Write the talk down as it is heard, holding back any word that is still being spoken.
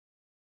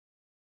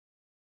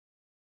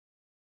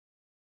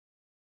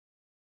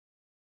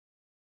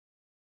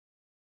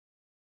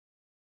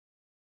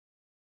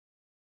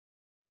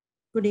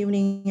Good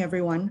evening,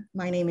 everyone.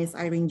 My name is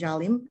Irene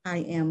Djalim. I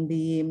am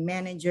the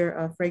Manager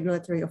of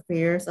Regulatory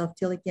Affairs of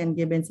Tilleke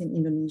Gibbins'Jakarta in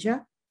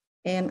Indonesia,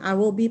 and I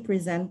will be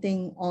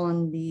presenting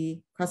on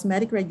the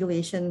cosmetic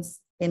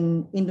regulations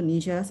in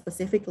Indonesia,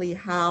 specifically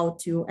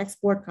how to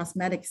export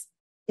cosmetics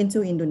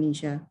into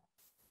Indonesia.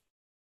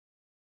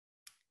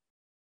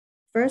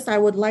 First,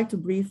 I would like to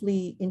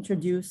briefly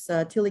introduce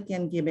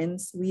Tilleke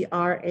Gibbins'Jakarta. We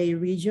are a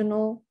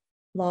regional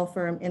law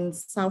firm in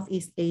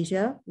Southeast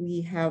Asia.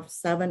 We have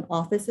 7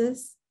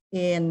 offices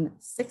in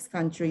 6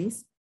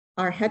 countries.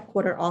 Our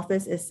headquarter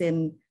office is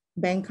in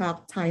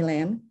Bangkok,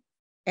 Thailand.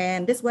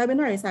 And this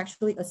webinar is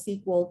actually a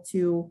sequel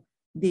to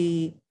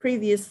the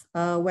previous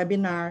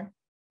webinar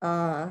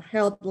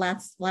held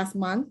last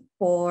month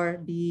for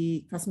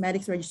the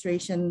cosmetics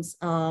registrations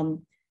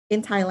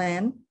in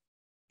Thailand.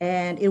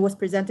 And it was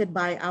presented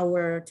by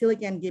our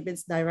Tilleke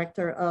Gibbins'Jakarta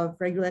Director of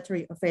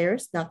Regulatory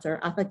Affairs,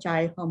 Dr.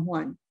 Athachai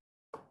Hamhuan.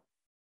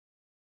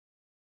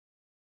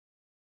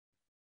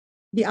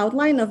 The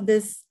outline of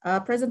this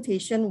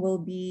presentation will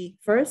be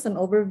first an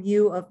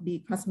overview of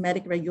the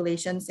cosmetic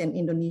regulations in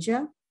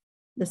Indonesia.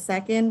 The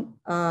second,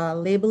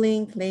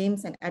 labeling,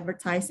 claims, and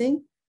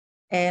advertising,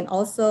 and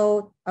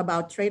also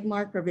about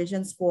trademark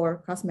provisions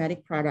for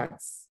cosmetic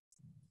products.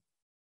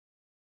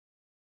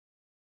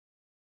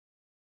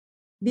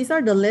 These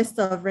are the list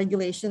of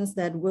regulations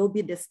that will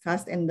be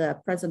discussed in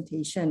the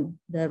presentation.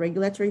 The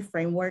regulatory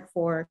framework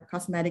for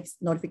cosmetics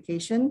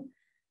notification,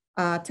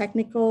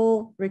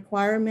 technical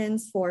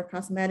requirements for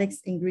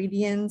cosmetics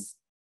ingredients,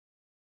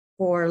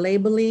 for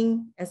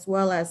labeling, as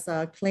well as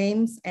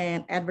claims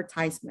and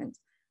advertisement.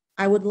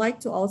 I would like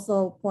to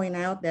also point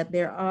out that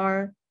there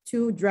are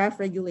 2 draft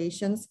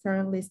regulations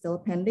currently still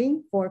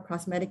pending for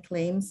cosmetic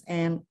claims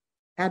and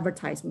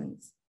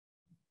advertisements.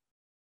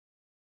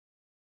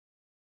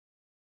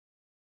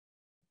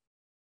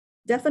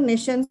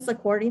 Definitions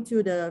according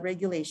to the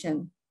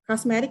regulation.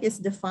 Cosmetic is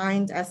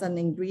defined as an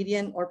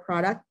ingredient or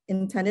product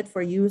intended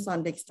for use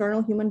on the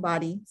external human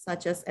body,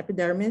 such as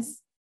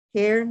epidermis,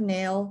 hair,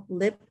 nail,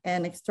 lip,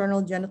 and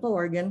external genital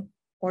organ,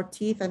 or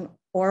teeth and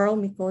oral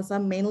mucosa,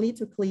 mainly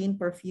to clean,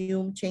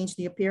 perfume, change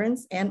the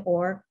appearance, and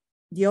or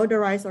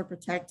deodorize or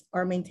protect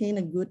or maintain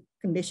a good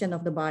condition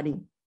of the body.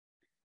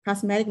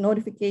 Cosmetic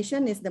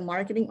notification is the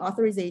marketing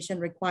authorization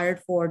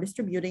required for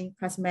distributing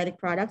cosmetic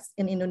products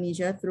in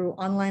Indonesia through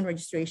online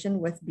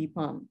registration with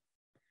BPOM.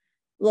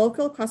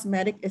 Local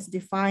cosmetic is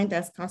defined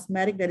as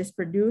cosmetic that is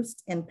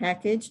produced and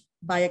packaged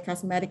by a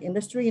cosmetic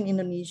industry in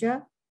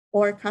Indonesia,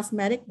 or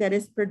cosmetic that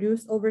is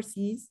produced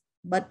overseas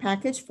but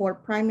packaged for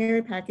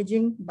primary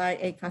packaging by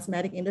a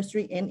cosmetic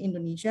industry in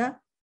Indonesia.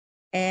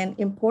 And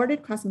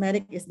imported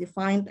cosmetic is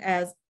defined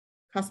as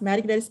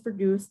cosmetic that is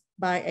produced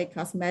by a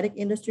cosmetic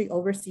industry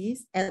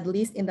overseas, at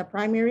least in the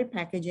primary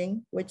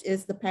packaging, which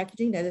is the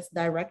packaging that is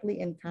directly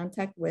in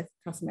contact with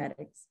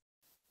cosmetics.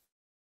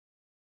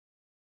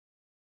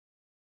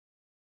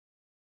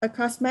 A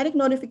cosmetic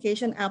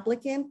notification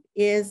applicant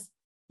is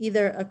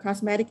either a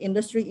cosmetic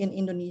industry in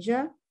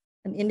Indonesia,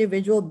 an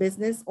individual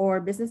business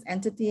or business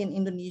entity in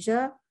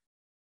Indonesia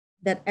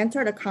that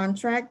entered a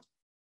contract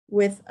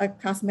with a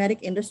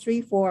cosmetic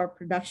industry for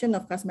production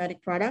of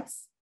cosmetic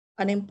products,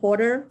 an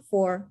importer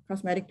for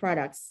cosmetic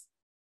products.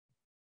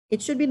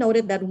 It should be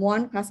noted that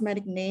one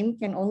cosmetic name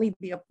can only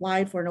be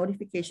applied for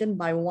notification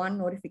by one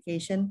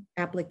notification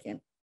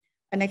applicant.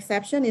 An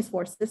exception is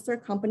for sister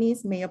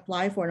companies may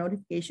apply for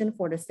notification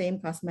for the same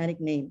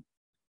cosmetic name.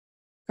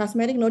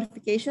 Cosmetic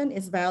notification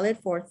is valid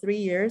for 3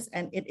 years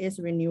and it is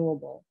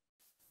renewable.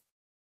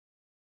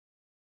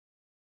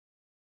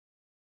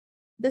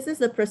 This is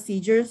the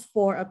procedures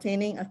for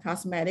obtaining a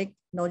cosmetic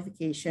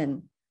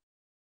notification.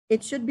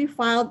 It should be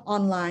filed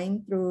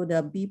online through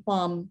the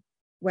BPOM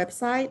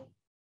website.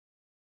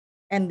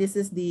 And this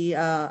is the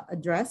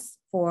address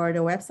for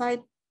the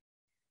website.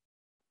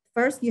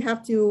 First, you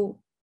have to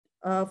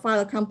file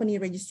a company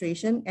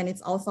registration, and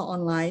it's also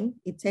online.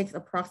 It takes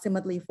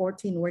approximately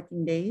 14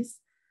 working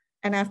days.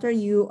 And after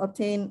you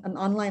obtain an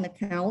online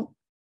account,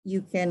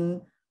 you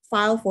can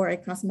file for a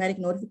cosmetic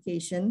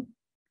notification.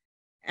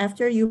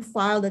 After you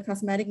file the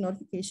cosmetic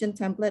notification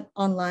template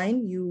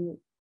online, you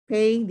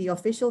pay the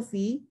official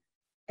fee,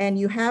 and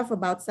you have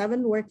about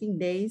 7 working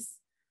days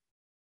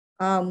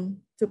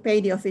to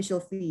pay the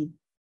official fee.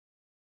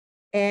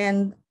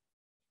 And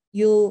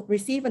you'll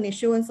receive an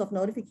issuance of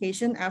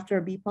notification after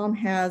BPOM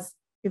has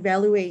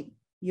evaluated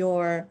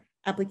your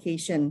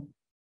application.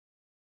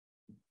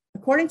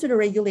 According to the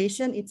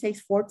regulation, it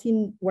takes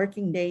 14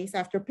 working days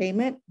after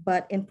payment,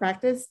 but in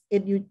practice,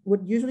 it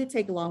would usually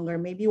take longer,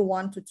 maybe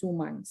 1 to 2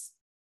 months.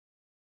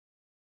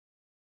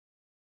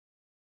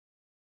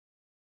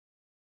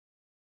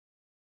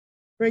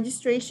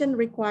 Registration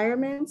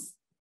requirements.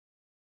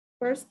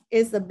 First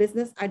is the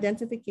business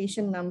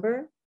identification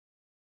number.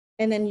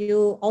 And then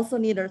you also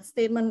need a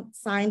statement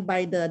signed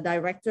by the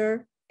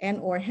director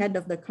and or head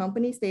of the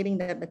company stating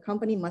that the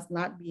company must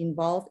not be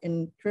involved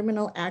in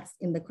criminal acts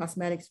in the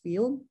cosmetics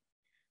field.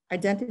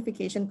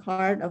 Identification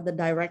card of the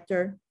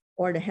director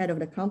or the head of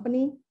the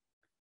company.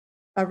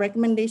 A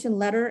recommendation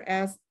letter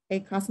as a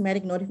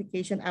cosmetic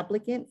notification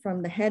applicant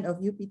from the head of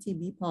UPT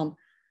BPOM.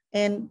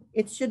 And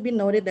it should be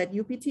noted that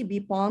UPT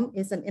BPOM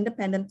is an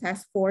independent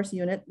task force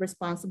unit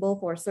responsible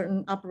for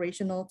certain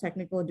operational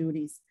technical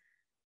duties.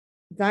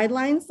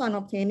 Guidelines on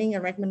obtaining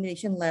a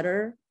recommendation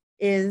letter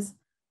is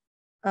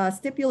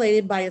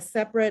stipulated by a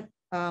separate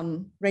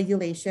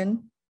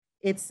regulation.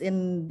 It's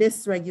in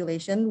this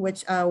regulation,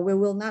 which we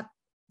will not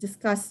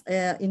discuss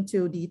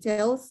into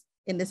details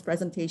in this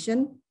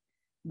presentation,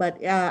 but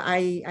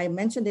I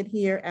mentioned it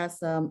here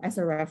as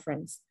a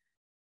reference.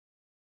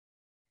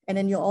 And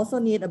then you also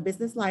need a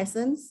business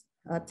license,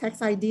 a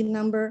tax ID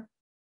number,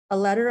 a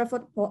letter of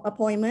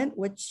appointment,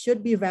 which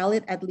should be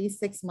valid at least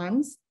 6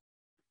 months.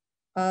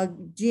 A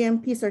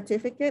GMP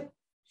certificate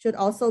should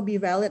also be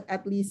valid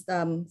at least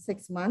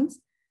 6 months.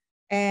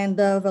 And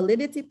the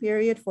validity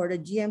period for the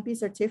GMP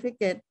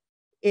certificate,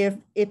 if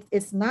it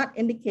is not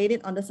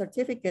indicated on the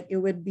certificate, it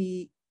would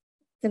be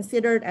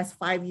considered as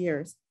 5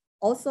 years.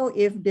 Also,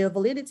 if the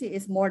validity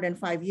is more than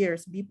 5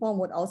 years, BPOM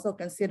would also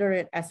consider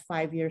it as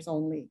 5 years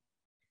only.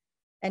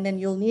 And then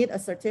you'll need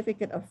a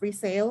certificate of free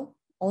sale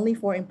only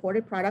for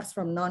imported products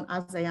from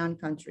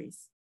non-ASEAN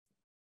countries.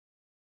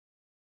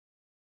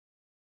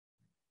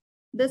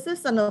 This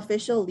is an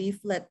official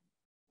leaflet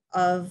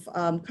of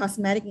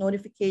cosmetic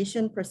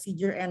notification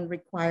procedure and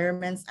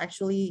requirements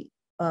actually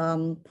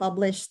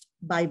published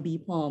by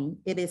BPOM.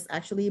 It is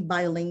actually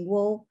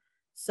bilingual,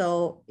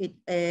 so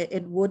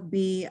it would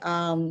be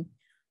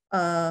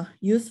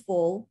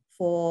useful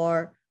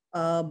for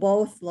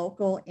both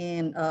local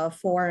and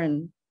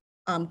foreign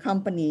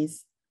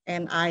companies.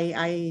 And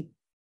I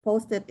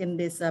posted in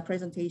this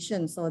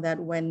presentation so that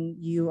when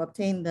you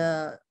obtain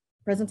the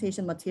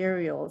presentation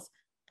materials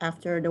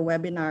after the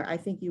webinar, I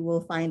think you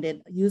will find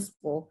it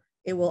useful.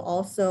 It will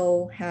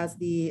also has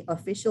the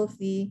official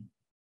fee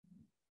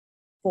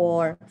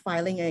for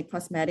filing a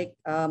cosmetic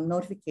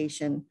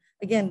notification.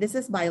 Again, this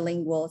is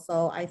bilingual,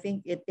 so I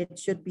think it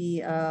should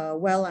be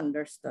well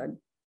understood.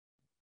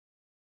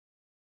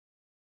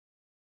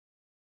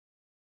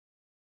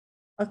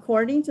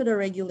 According to the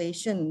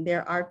regulation,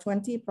 there are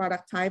 20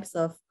 product types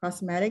of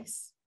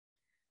cosmetics,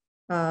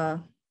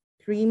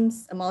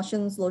 creams,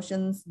 emulsions,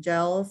 lotions,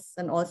 gels,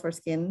 and oils for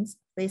skins,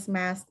 face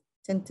mask,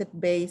 tinted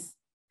base,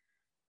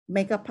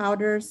 makeup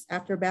powders,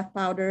 after bath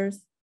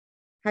powders,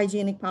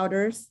 hygienic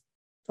powders,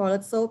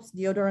 toilet soaps,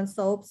 deodorant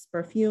soaps,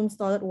 perfumes,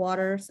 toilet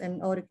waters,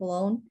 and eau de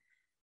cologne,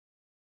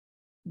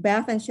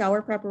 bath and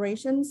shower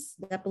preparations,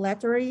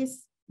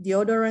 depilatories,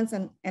 deodorants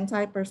and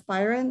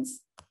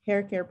antiperspirants,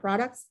 hair care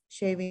products,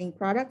 shaving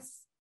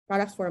products,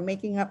 products for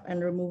making up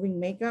and removing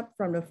makeup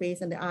from the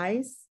face and the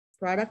eyes,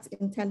 products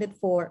intended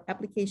for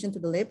application to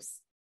the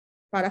lips,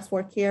 products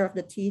for care of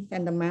the teeth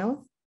and the mouth,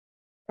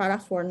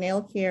 products for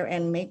nail care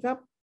and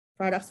makeup,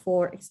 products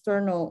for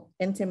external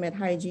intimate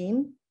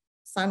hygiene,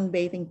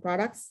 sunbathing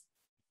products,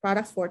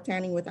 products for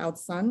tanning without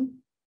sun,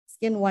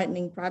 skin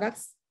whitening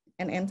products,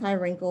 and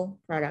anti-wrinkle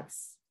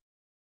products.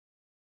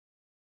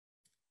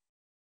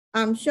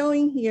 I'm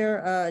showing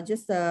here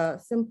just a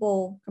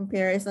simple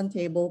comparison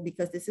table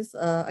because this is,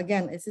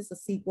 again, this is a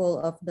sequel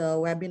of the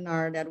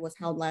webinar that was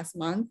held last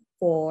month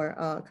for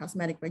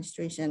cosmetic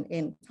registration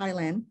in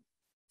Thailand.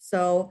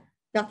 So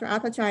Dr.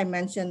 Atachai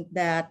mentioned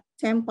that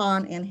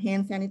tampon and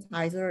hand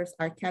sanitizers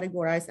are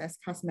categorized as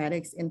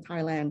cosmetics in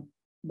Thailand,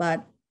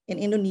 but in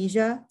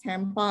Indonesia,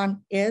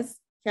 tampon is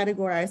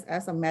categorized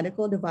as a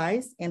medical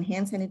device and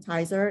hand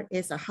sanitizer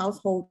is a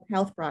household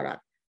health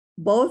product.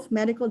 Both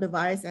medical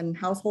device and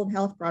household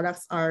health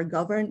products are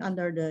governed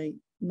under the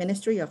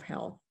Ministry of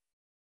Health.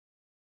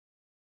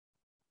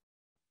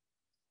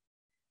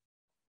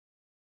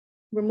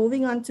 We're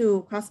moving on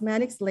to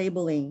cosmetics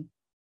labeling.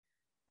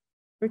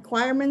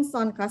 Requirements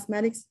on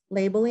cosmetics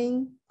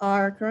labeling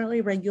are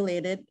currently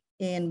regulated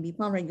in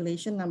BPOM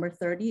regulation number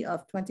 30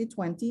 of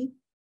 2020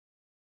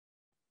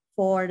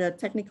 for the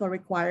technical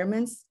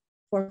requirements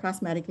for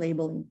cosmetic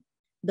labeling.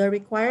 The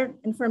required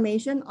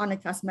information on a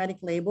cosmetic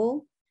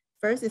label,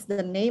 first is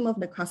the name of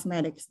the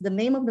cosmetics. The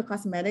name of the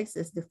cosmetics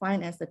is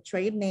defined as the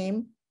trade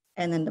name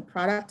and then the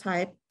product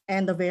type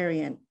and the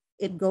variant.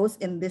 It goes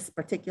in this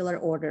particular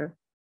order.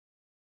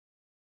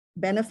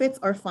 Benefits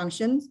or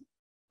functions.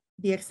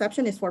 The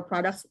exception is for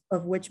products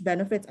of which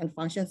benefits and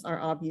functions are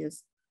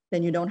obvious.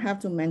 Then you don't have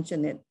to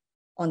mention it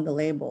on the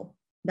label.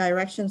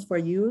 Directions for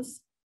use.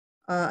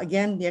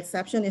 Again, the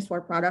exception is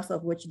for products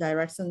of which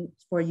directions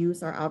for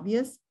use are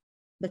obvious.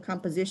 The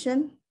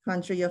composition,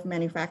 country of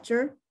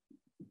manufacture,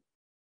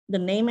 the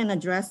name and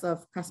address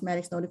of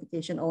cosmetics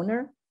notification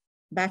owner,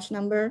 batch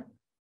number,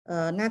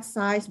 net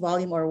size,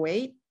 volume or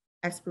weight,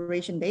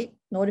 expiration date,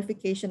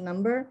 notification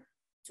number,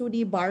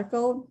 2D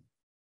barcode.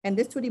 And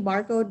this 2D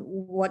barcode,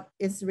 what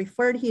is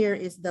referred here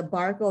is the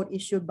barcode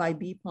issued by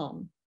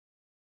BPOM.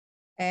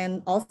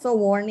 And also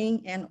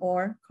warning and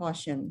or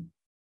caution.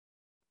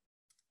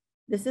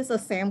 This is a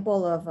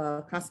sample of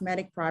a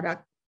cosmetic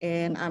product,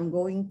 and I'm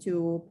going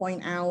to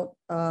point out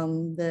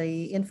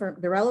the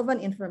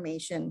relevant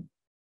information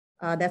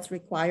that's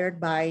required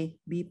by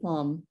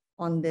BPOM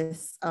on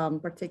this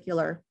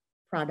particular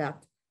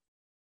product.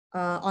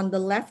 On the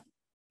left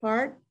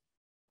part,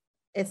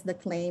 It's the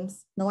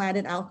claims: no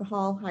added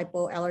alcohol,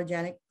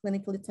 hypoallergenic,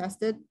 clinically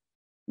tested,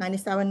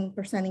 97%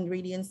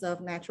 ingredients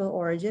of natural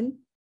origin.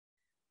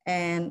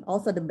 And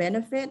also the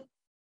benefit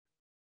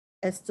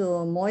is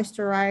to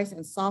moisturize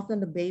and soften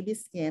the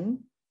baby's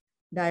skin,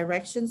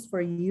 directions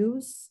for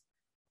use,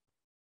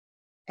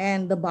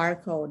 and the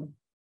barcode.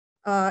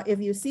 If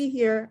you see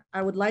here,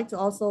 I would like to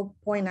also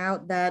point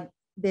out that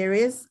there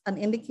is an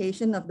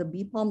indication of the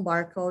BPOM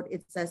barcode.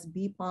 It says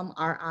BPOM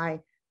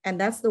RI, and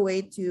that's the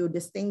way to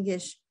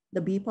distinguish the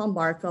BPOM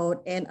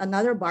barcode and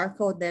another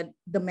barcode that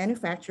the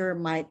manufacturer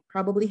might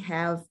probably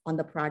have on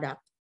the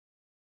product.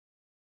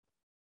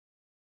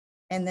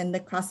 And then the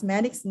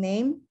cosmetics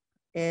name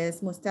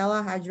is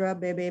Mustela Hydra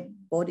Bebe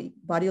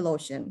Body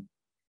Lotion.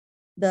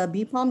 The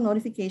BPOM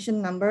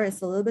notification number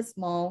is a little bit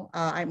small.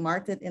 I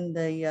marked it in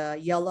the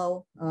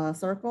yellow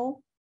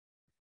circle.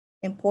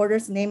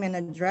 Importer's name and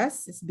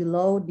address is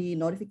below the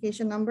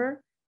notification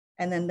number.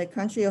 And then the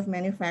country of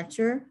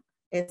manufacture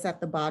is at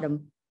the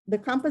bottom. The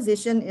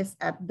composition is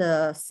at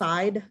the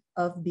side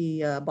of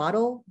the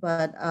bottle,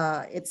 but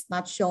it's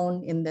not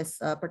shown in this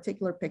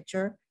particular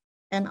picture.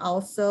 And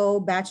also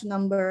batch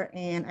number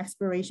and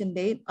expiration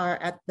date are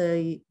at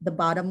the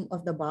bottom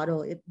of the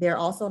bottle. They're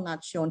also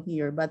not shown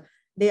here, but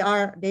they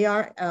are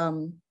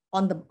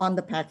on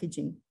the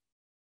packaging.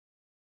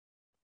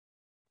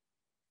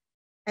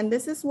 And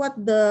this is what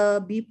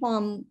the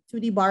BPOM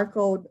 2D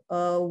barcode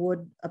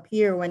would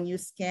appear when you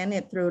scan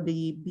it through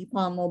the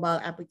BPOM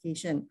mobile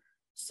application.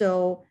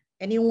 So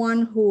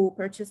anyone who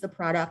purchased the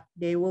product,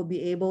 they will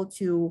be able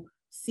to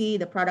see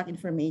the product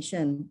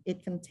information.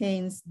 It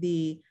contains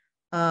the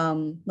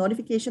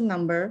notification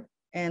number,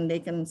 and they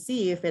can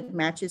see if it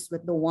matches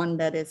with the one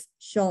that is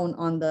shown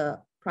on the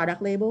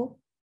product label,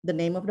 the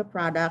name of the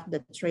product,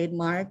 the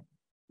trademark,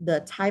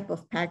 the type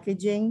of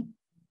packaging,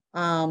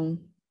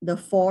 the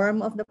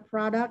form of the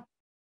product.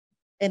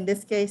 In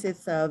this case,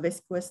 it's a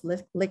viscous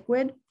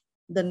liquid,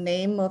 the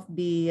name of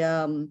the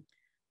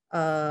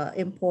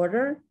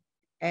importer,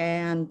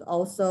 and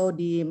also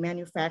the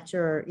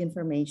manufacturer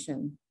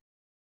information.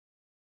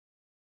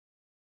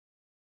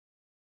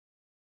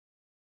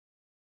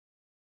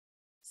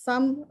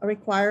 Some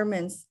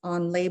requirements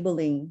on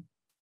labeling.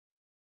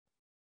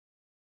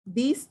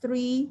 These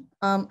three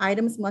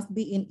items must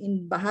be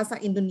in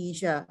Bahasa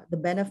Indonesia: the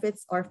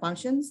benefits or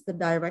functions, the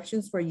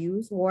directions for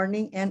use,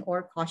 warning, and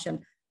or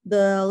caution.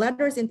 The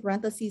letters in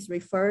parentheses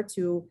refer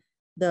to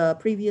the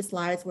previous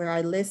slides where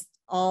I list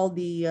all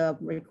the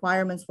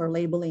requirements for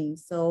labeling.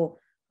 So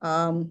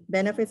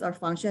benefits or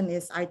function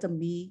is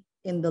item B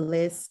in the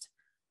list.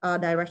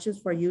 Directions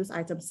for use,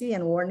 item C,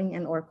 and warning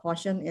and or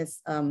caution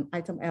is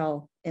item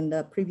L in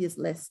the previous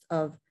list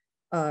of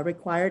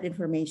required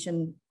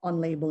information on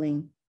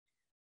labeling.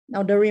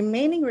 Now, the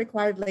remaining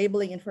required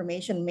labeling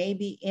information may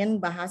be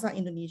in Bahasa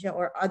Indonesia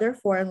or other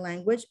foreign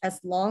language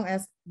as long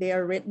as they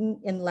are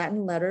written in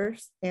Latin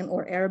letters and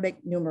or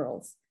Arabic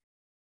numerals.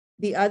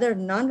 The other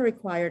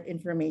non-required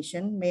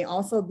information may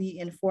also be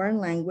in foreign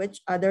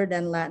language other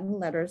than Latin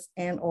letters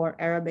and or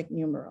Arabic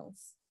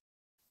numerals.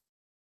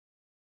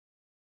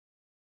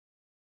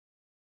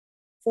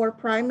 For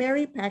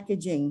primary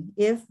packaging,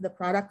 if the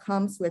product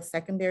comes with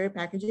secondary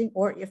packaging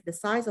or if the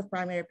size of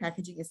primary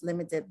packaging is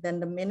limited, then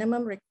the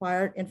minimum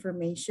required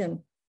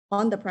information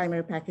on the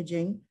primary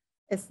packaging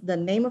is the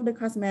name of the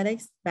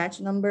cosmetics,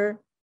 batch number,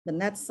 the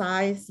net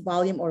size,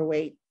 volume, or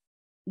weight.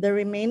 The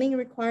remaining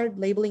required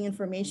labeling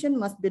information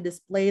must be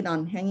displayed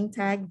on hanging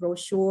tag,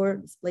 brochure,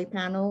 display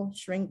panel,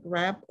 shrink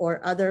wrap,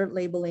 or other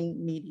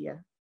labeling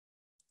media.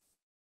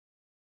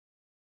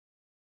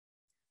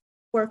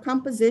 For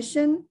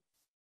composition,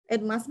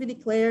 it must be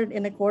declared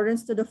in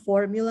accordance to the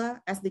formula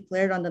as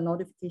declared on the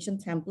notification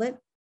template.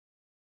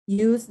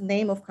 Use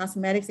name of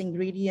cosmetics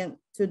ingredient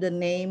to the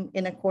name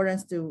in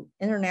accordance to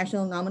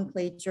international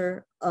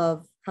nomenclature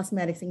of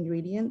cosmetics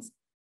ingredients.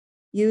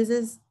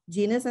 Uses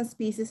genus and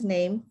species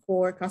name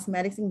for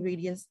cosmetics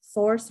ingredients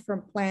sourced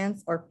from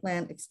plants or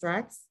plant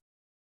extracts.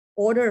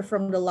 Order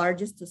from the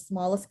largest to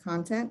smallest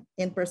content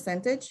in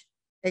percentage,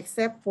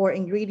 except for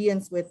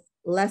ingredients with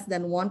less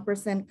than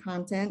 1%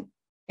 content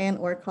and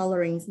or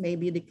colorings may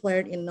be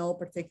declared in no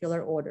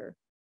particular order.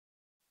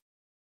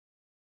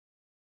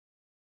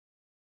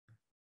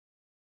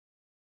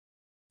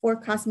 For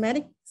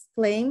cosmetics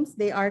claims,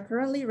 they are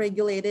currently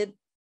regulated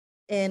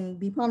in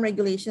BPOM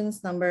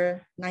regulations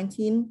number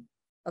 19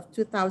 of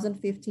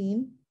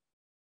 2015,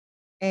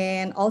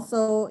 and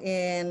also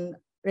in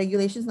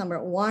regulations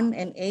number 1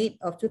 and 8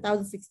 of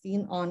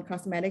 2016 on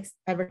cosmetics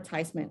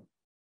advertisement.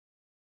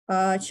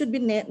 It should be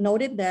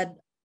noted that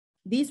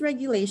these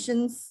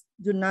regulations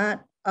do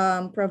not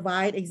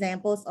provide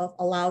examples of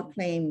allowed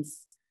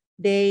claims.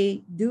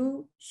 They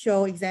do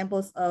show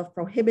examples of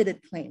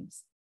prohibited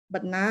claims,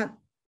 but not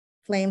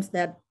claims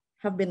that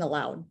have been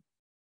allowed.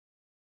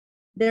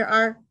 There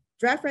are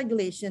draft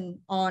regulation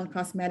on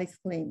cosmetics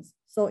claims.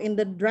 So in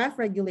the draft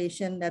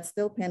regulation that's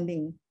still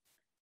pending,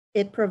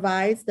 it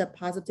provides the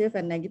positive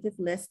and negative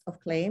list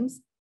of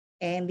claims,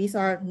 and these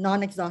are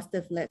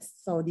non-exhaustive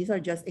lists. So these are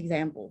just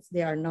examples.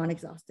 They are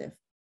non-exhaustive.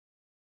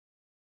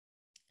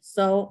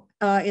 So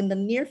in the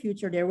near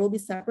future, there will be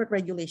separate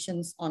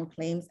regulations on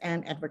claims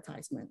and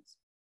advertisements.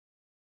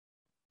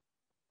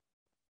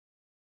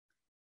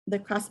 The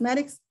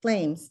cosmetics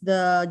claims,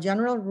 the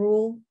general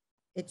rule,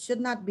 it should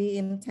not be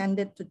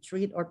intended to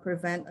treat or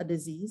prevent a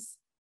disease.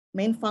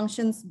 Main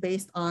functions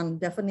based on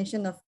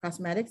definition of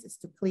cosmetics is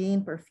to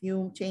clean,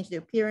 perfume, change the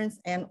appearance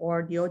and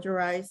or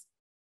deodorize,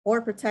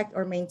 or protect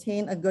or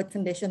maintain a good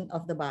condition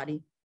of the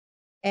body.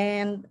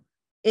 And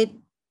it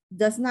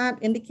does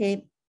not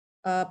indicate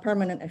a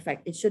permanent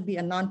effect. It should be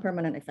a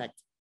non-permanent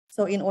effect.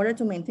 So in order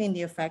to maintain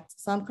the effect,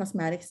 some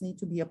cosmetics need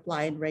to be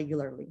applied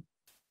regularly.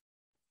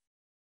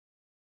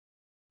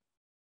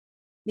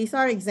 These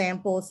are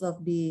examples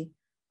of the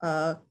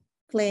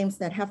claims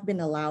that have been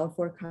allowed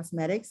for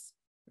cosmetics: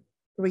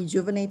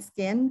 rejuvenate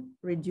skin,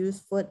 reduce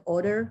foot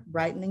odor,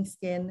 brightening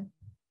skin,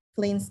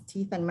 cleanse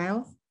teeth and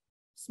mouth,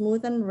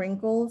 smoothen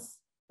wrinkles,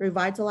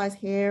 revitalize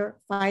hair,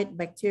 fight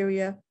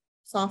bacteria,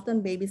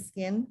 soften baby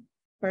skin,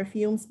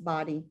 perfumes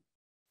body.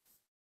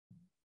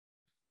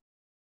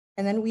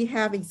 And then we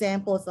have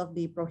examples of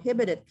the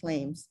prohibited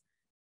claims: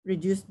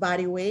 reduce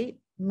body weight,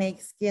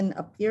 make skin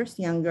appears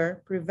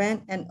younger,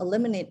 prevent and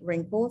eliminate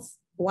wrinkles,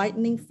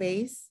 whitening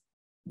face,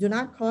 do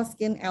not cause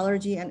skin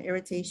allergy and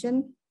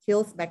irritation,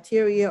 kills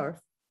bacteria or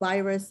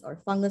virus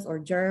or fungus or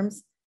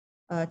germs,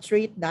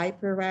 treat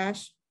diaper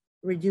rash,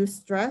 reduce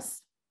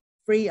stress,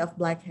 free of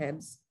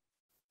blackheads.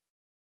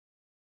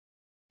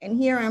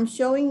 And here I'm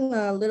showing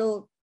a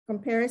little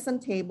comparison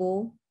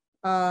table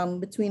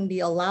between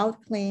the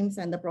allowed claims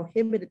and the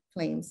prohibited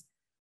claims.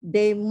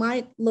 They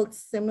might look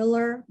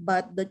similar,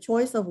 but the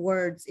choice of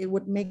words, it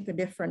would make a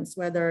difference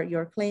whether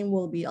your claim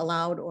will be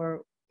allowed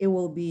or it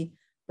will be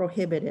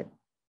prohibited.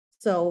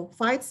 So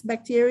fights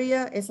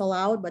bacteria is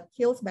allowed, but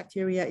kills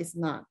bacteria is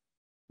not.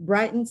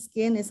 Brightened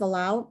skin is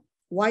allowed,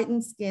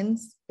 whitened skin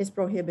is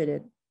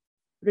prohibited.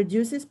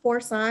 Reduces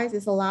pore size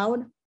is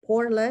allowed,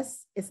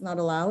 poreless is not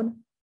allowed.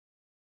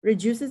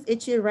 Reduces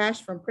itchy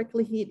rash from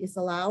prickly heat is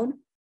allowed.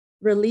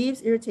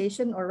 Relieves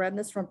irritation or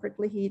redness from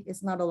prickly heat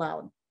is not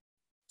allowed.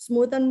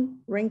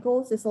 Smoothen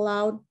wrinkles is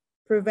allowed.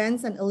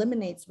 Prevents and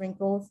eliminates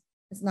wrinkles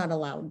is not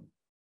allowed.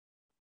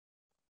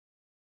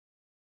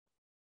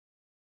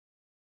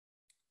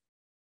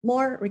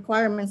 More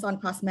requirements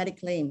on cosmetic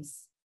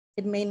claims.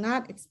 It may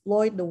not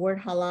exploit the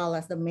word halal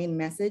as the main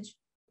message.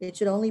 It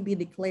should only be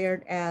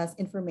declared as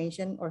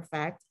information or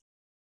fact.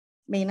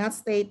 May not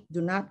state,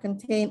 do not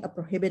contain a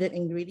prohibited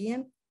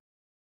ingredient.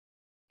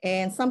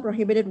 And some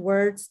prohibited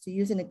words to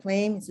use in a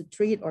claim is to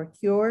treat or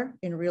cure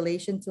in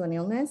relation to an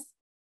illness.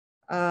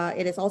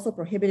 It is also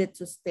prohibited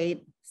to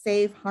state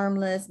safe,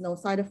 harmless, no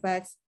side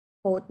effects,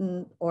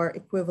 potent, or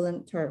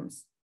equivalent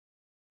terms.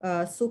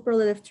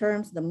 Superlative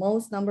terms, the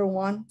most, number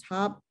one,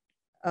 top,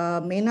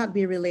 may not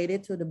be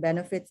related to the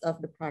benefits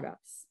of the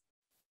products.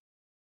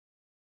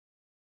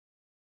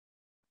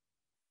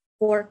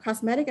 For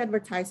cosmetic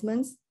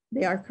advertisements,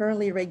 they are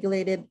currently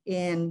regulated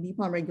in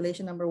BPOM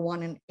regulation number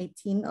 1 and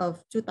 18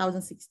 of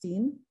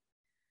 2016.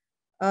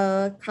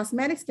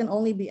 Cosmetics can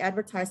only be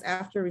advertised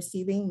after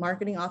receiving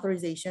marketing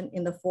authorization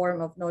in the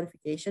form of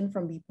notification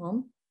from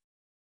BPOM.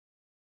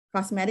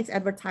 Cosmetics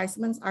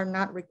advertisements are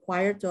not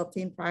required to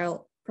obtain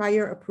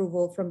prior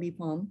approval from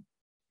BPOM.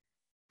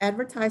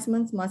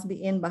 Advertisements must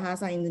be in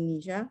Bahasa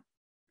Indonesia.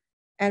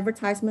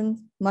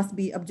 Advertisements must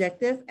be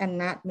objective and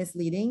not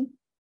misleading.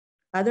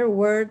 Other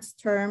words,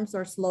 terms,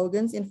 or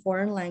slogans in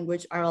foreign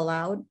language are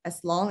allowed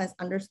as long as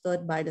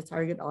understood by the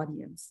target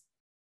audience.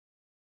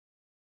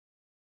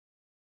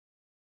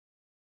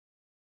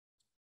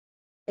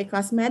 A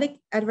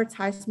cosmetic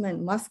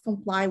advertisement must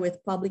comply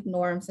with public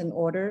norms and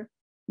order,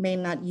 may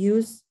not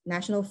use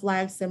national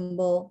flag,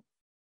 symbol,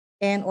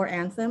 and or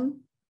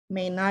anthem,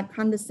 may not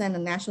condescend a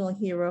national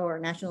hero or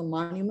national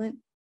monument,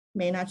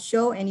 may not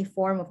show any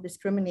form of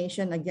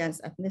discrimination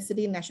against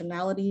ethnicity,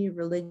 nationality,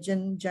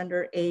 religion,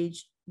 gender,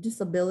 age,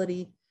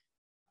 disability,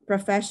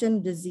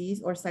 profession,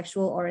 disease, or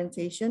sexual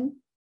orientation,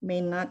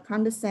 may not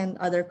condescend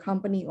other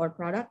company or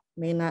product,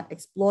 may not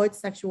exploit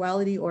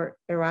sexuality or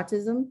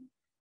eroticism,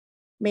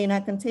 may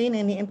not contain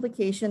any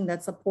implication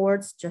that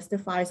supports,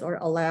 justifies, or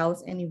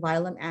allows any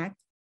violent act,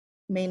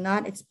 may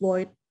not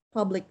exploit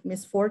public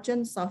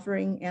misfortune,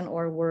 suffering, and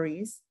or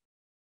worries,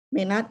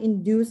 may not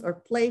induce or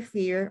play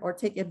fear or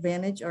take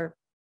advantage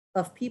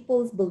of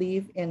people's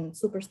belief in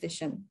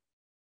superstition.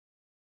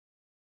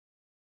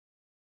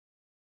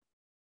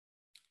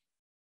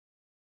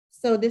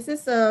 So this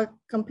is a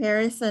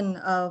comparison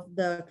of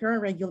the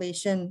current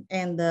regulation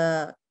and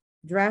the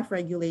draft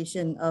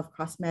regulation of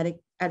cosmetic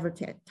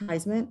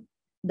advertisement.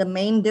 The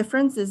main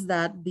difference is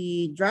that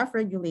the draft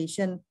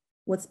regulation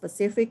would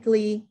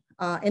specifically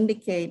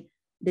indicate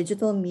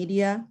digital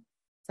media,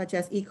 such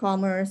as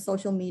e-commerce,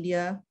 social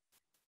media,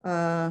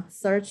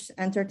 search,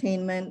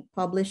 entertainment,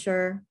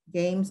 publisher,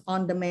 games,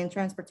 on-demand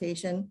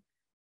transportation.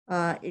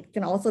 It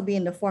can also be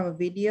in the form of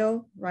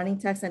video, running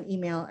text, and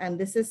email. And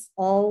this is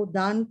all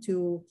done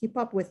to keep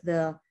up with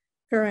the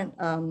current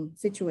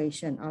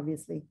situation,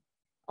 obviously.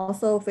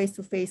 Also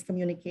face-to-face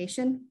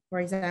communication, for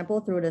example,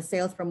 through the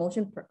sales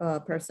promotion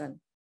person.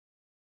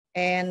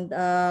 And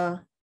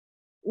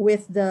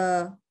with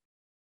the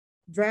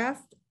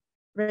draft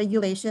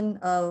regulation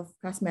of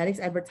cosmetics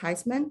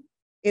advertisement,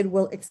 it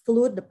will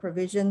exclude the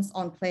provisions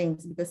on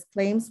claims because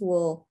claims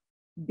will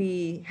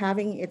be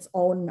having its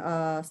own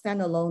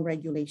standalone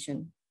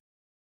regulation.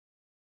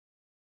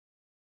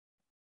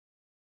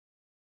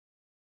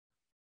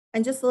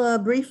 And just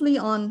briefly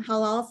on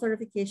halal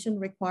certification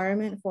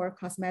requirement for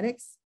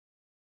cosmetics.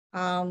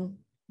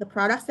 The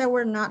products that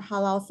were not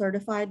halal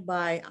certified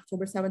by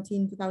October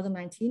 17,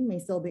 2019 may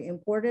still be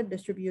imported,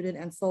 distributed,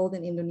 and sold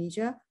in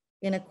Indonesia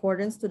in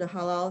accordance to the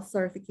halal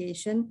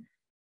certification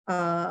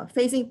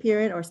phasing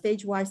period or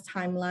stage-wise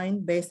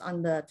timeline based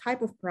on the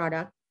type of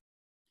product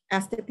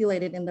as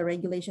stipulated in the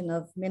regulation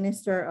of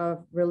Minister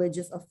of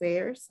Religious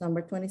Affairs,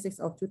 number 26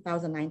 of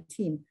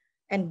 2019.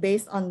 And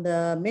based on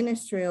the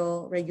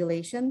ministerial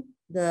regulation,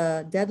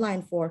 the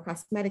deadline for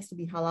cosmetics to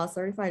be halal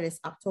certified is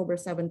October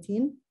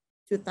 17,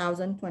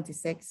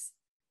 2026.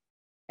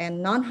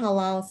 And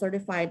non-halal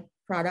certified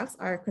products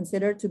are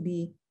considered to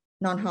be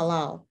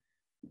non-halal.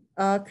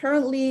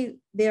 Currently,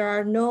 there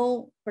are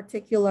no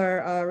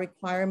particular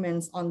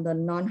requirements on the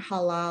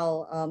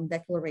non-halal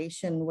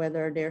declaration,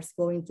 whether there's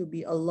going to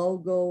be a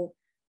logo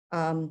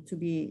to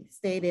be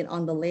stated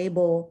on the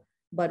label,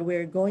 but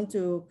we're going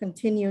to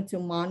continue to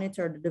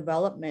monitor the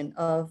development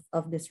of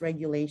this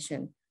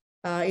regulation.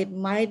 It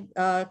might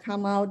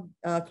come out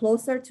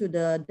closer to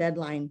the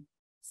deadline.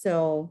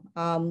 So,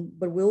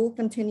 but we'll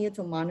continue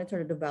to monitor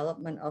the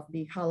development of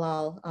the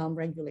halal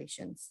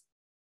regulations.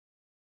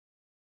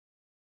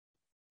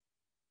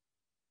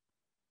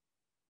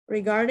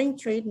 Regarding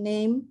trade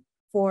name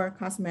for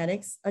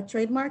cosmetics, a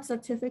trademark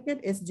certificate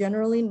is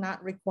generally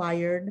not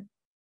required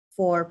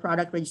for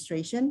product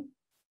registration.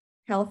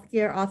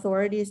 Healthcare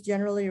authorities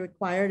generally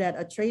require that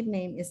a trade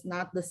name is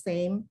not the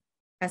same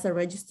as a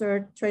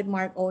registered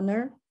trademark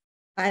owner,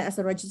 as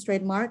a registered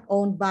trademark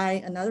owned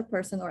by another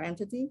person or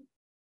entity.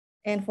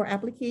 And for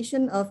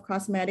application of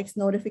cosmetics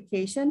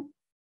notification,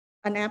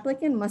 an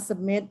applicant must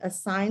submit a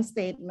signed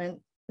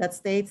statement that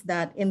states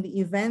that in the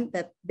event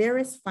that there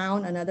is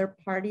found another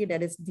party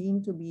that is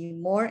deemed to be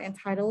more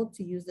entitled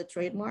to use the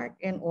trademark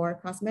and or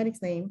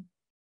cosmetics name,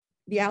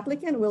 the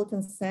applicant will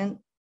consent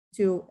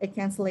to a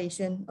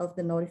cancellation of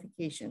the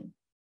notification.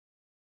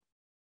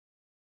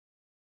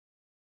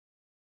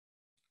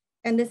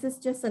 And this is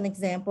just an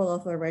example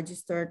of a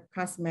registered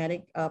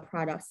cosmetic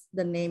products.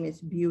 The name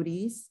is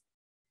Beauties.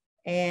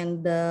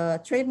 And the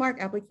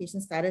trademark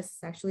application status is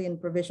actually in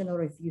provisional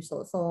review.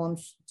 So I'm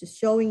just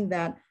showing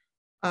that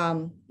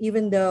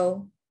even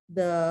though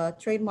the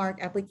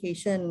trademark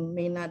application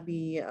may not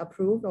be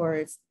approved or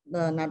it's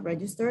not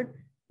registered,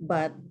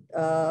 but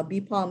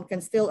BPOM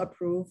can still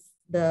approve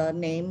the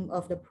name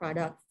of the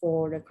product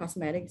for the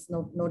cosmetics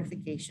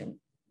notification.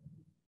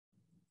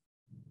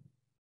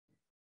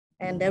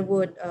 And that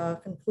would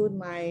conclude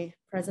my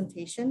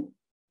presentation.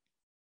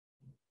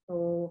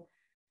 So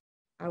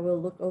I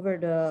will look over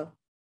the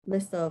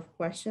list of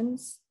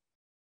questions.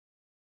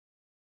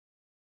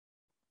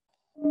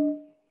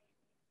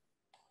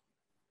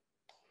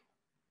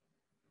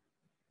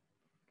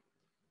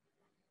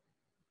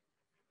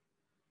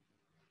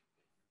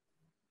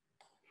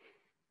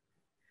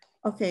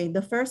 Okay,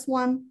 the first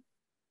one,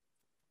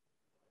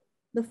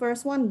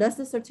 does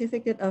the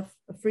certificate of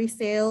free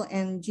sale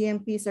and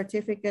GMP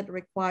certificate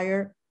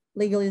require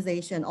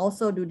legalization?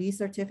 Also, do these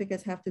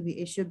certificates have to be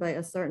issued by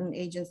a certain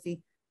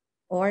agency,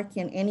 or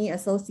can any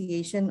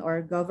association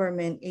or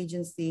government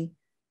agency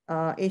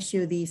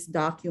issue these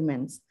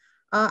documents?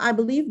 I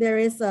believe there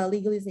is a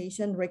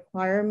legalization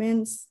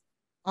requirements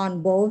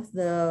on both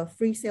the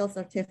free sale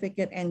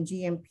certificate and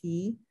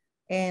GMP,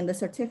 and the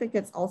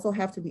certificates also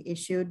have to be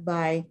issued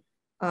by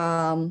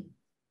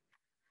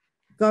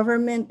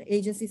government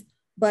agencies.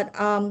 But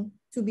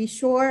to be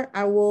sure,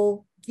 I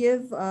will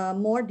give a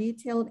more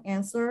detailed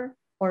answer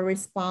or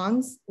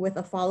response with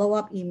a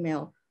follow-up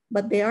email,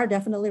 but they are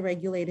definitely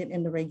regulated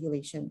in the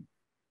regulation.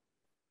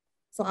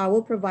 So I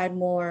will provide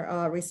more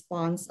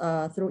response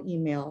through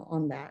email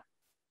on that.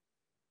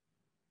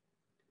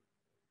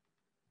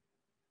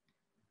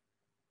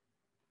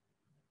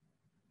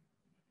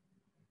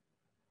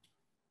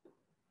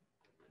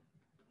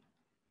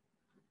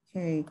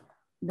 Okay,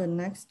 the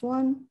next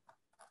one.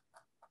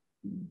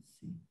 Let's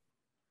see.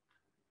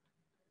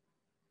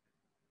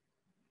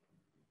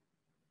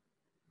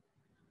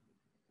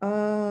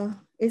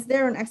 Is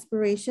there an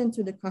expiration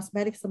to the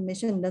cosmetic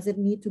submission? Does it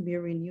need to be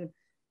renewed?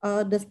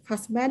 The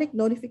cosmetic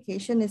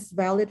notification is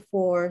valid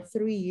for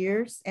 3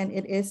 years and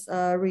it is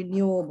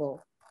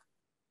renewable.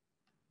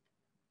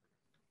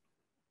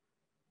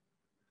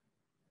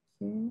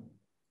 Okay.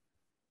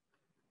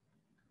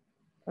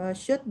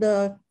 Should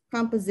the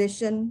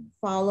composition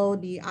follow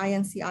the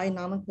INCI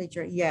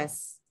nomenclature?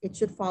 Yes, it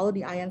should follow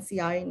the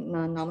INCI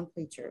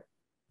nomenclature.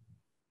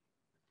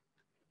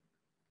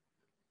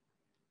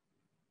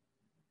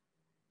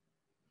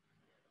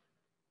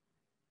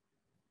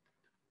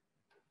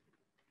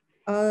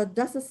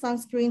 Does the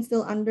sunscreen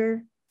still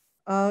under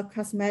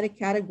cosmetic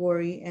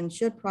category, and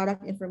should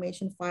product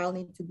information file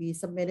need to be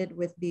submitted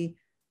with the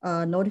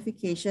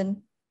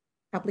notification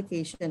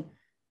application.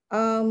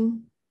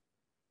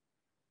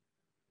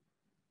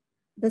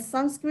 The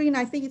sunscreen,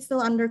 I think it's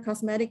still under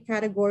cosmetic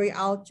category.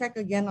 I'll check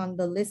again on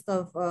the list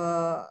of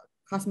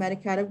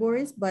cosmetic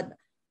categories, but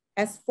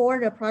as for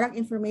the product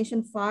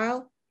information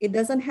file, it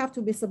doesn't have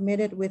to be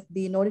submitted with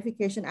the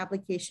notification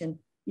application.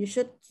 You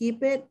should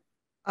keep it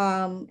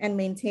and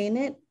maintain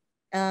it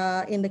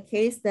in the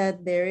case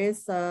that there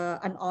is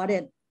an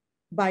audit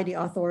by the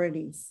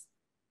authorities.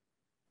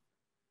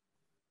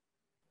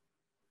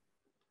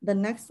 The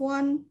next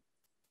one,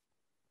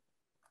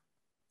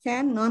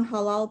 can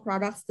non-halal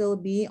products still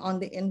be on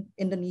the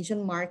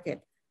Indonesian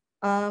market?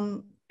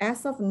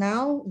 As of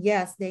now,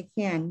 yes, they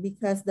can,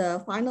 because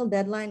the final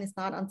deadline is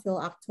not until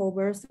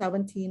October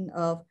 17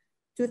 of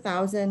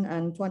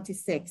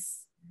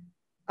 2026.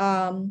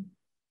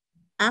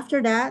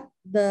 After that,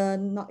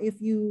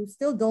 if you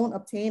still don't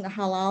obtain a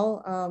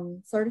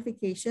halal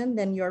certification,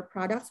 then your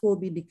products will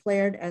be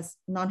declared as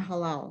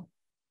non-halal.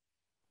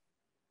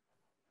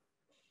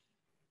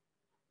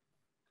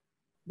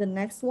 The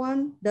next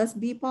one, does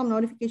BPOM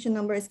notification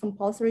number is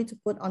compulsory to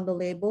put on the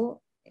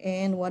label?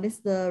 And what is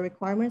the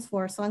requirements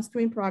for a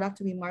sunscreen product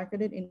to be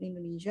marketed in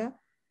Indonesia?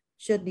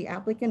 Should the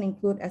applicant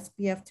include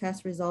SPF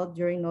test result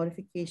during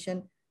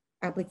notification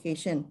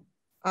application?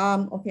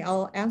 Okay,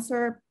 I'll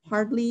answer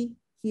partly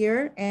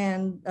here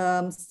and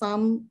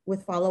some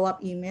with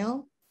follow-up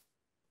email.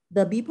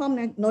 The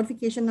BPOM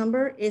notification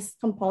number is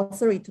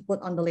compulsory to put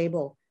on the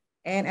label.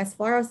 And as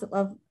far as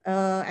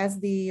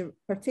the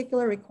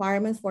particular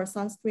requirements for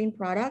sunscreen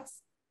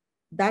products,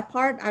 that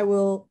part I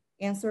will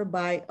answer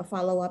by a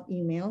follow-up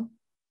email.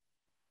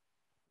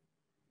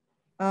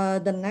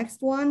 The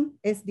next one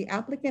is the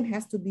applicant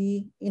has to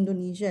be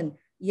Indonesian.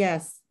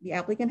 Yes, the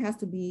applicant has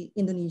to be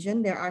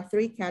Indonesian. There are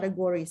 3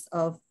 categories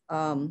of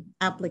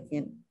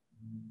applicant,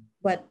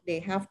 but they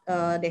have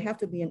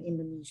to be an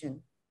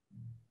Indonesian.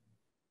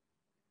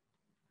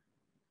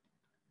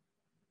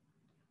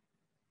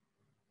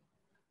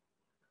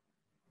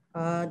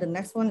 The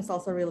next one is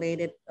also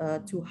related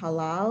to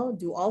halal.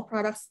 Do all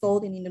products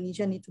sold in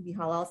Indonesia need to be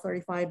halal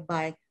certified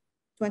by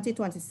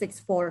 2026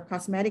 for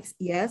cosmetics?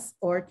 Yes.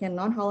 Or can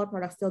non-halal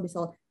products still be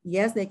sold?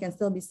 Yes, they can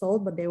still be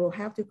sold, but they will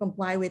have to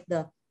comply with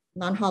the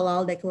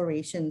non-halal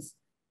declarations,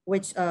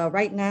 which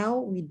right now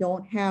we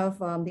don't have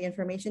the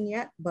information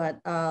yet.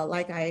 But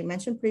like I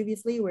mentioned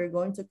previously, we're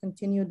going to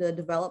continue the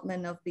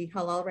development of the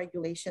halal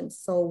regulations.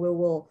 So we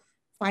will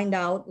find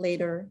out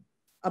later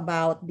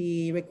about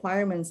the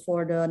requirements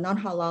for the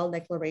non-halal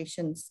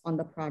declarations on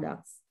the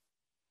products.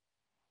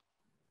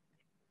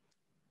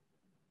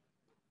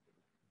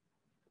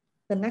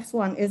 The next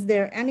one, is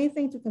there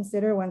anything to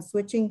consider when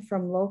switching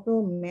from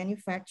local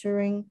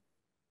manufacturing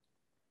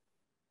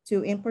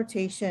to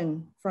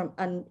importation from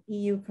an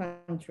EU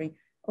country?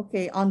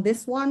 Okay, on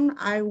this one,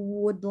 I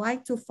would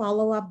like to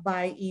follow up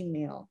by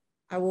email.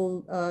 I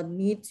will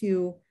need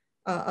to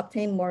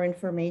obtain more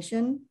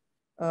information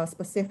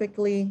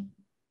specifically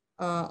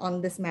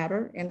on this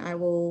matter, and I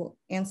will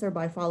answer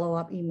by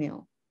follow-up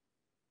email.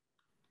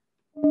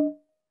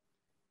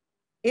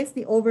 Is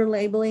the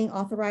overlabeling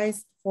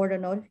authorized for the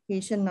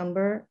notification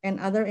number and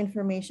other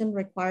information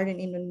required in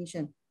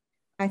Indonesian?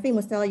 I think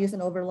Mustela used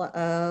an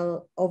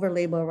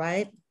overlabel,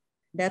 right?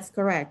 That's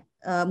correct.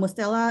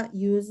 Mustela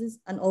uses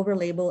an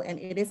overlabel, and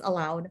it is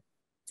allowed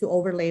to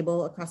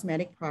overlabel a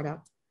cosmetic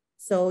product.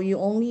 So you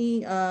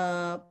only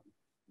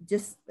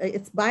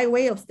it's by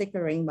way of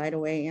stickering, by the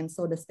way. And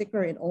so the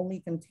sticker, it only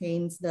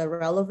contains the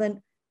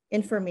relevant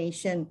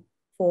information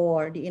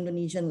for the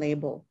Indonesian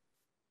label.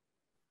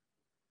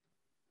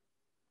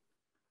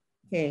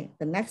 Okay,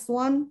 the next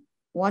one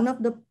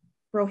of the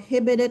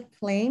prohibited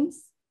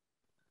claims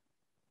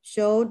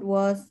showed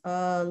was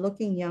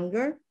looking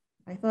younger.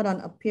 I thought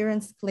an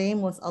appearance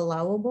claim was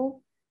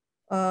allowable.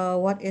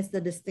 What is the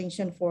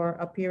distinction for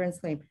appearance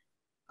claim?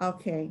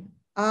 Okay.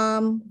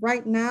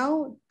 Right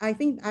now, I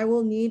think I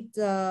will need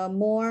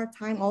more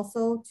time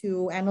also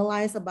to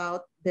analyze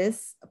about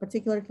this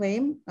particular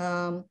claim.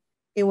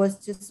 It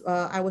was just,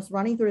 I was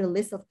running through the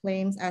list of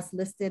claims as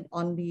listed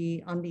on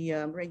the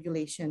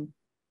regulation.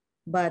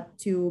 But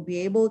to be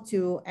able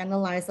to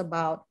analyze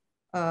about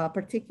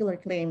particular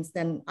claims,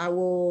 then I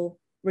will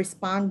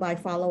respond by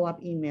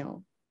follow-up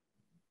email.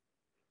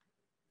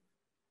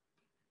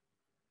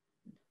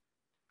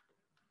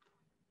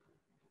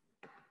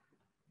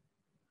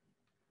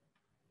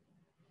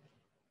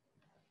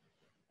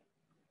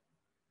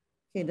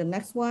 Okay, the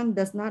next one,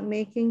 does not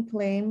making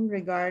claim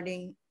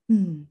regarding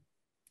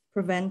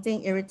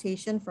preventing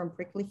irritation from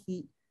prickly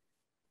heat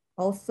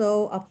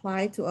also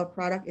apply to a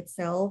product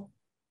itself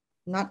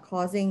not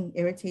causing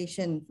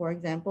irritation? For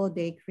example,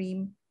 day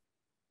cream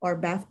or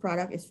bath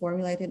product is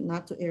formulated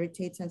not to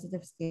irritate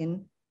sensitive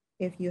skin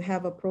if you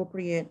have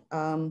appropriate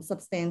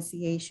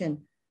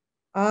substantiation.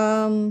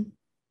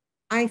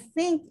 I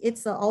think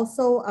it's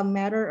also a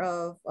matter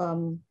of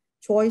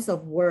choice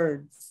of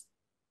words.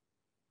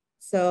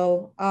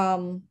 So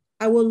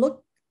I will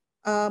look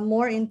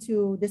more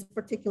into this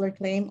particular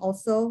claim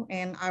also,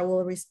 and I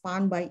will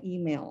respond by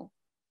email.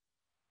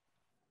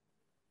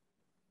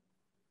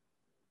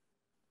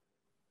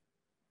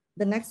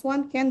 The next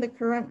one, can the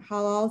current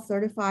halal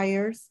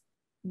certifiers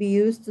be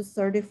used to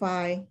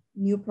certify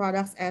new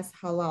products as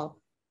halal?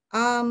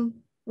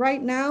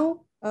 Right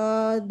now,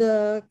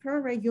 the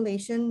current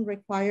regulation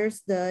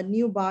requires the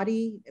new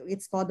body,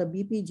 it's called the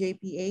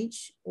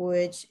BPJPH,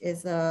 which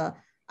is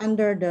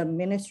under the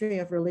Ministry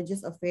of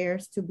Religious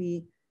Affairs, to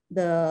be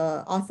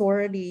the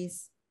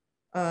authorities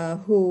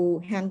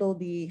who handle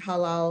the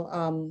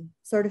halal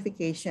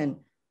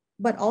certification.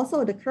 But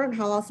also the current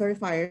halal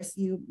certifiers,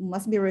 you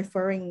must be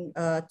referring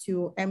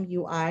to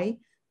MUI.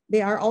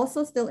 They are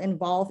also still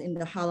involved in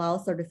the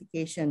halal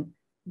certification,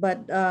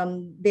 but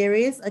there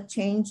is a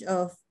change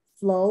of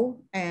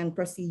flow and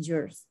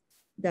procedures,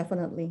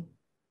 definitely.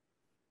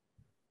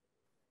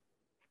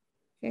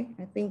 Okay,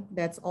 I think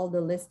that's all the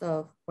list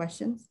of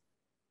questions.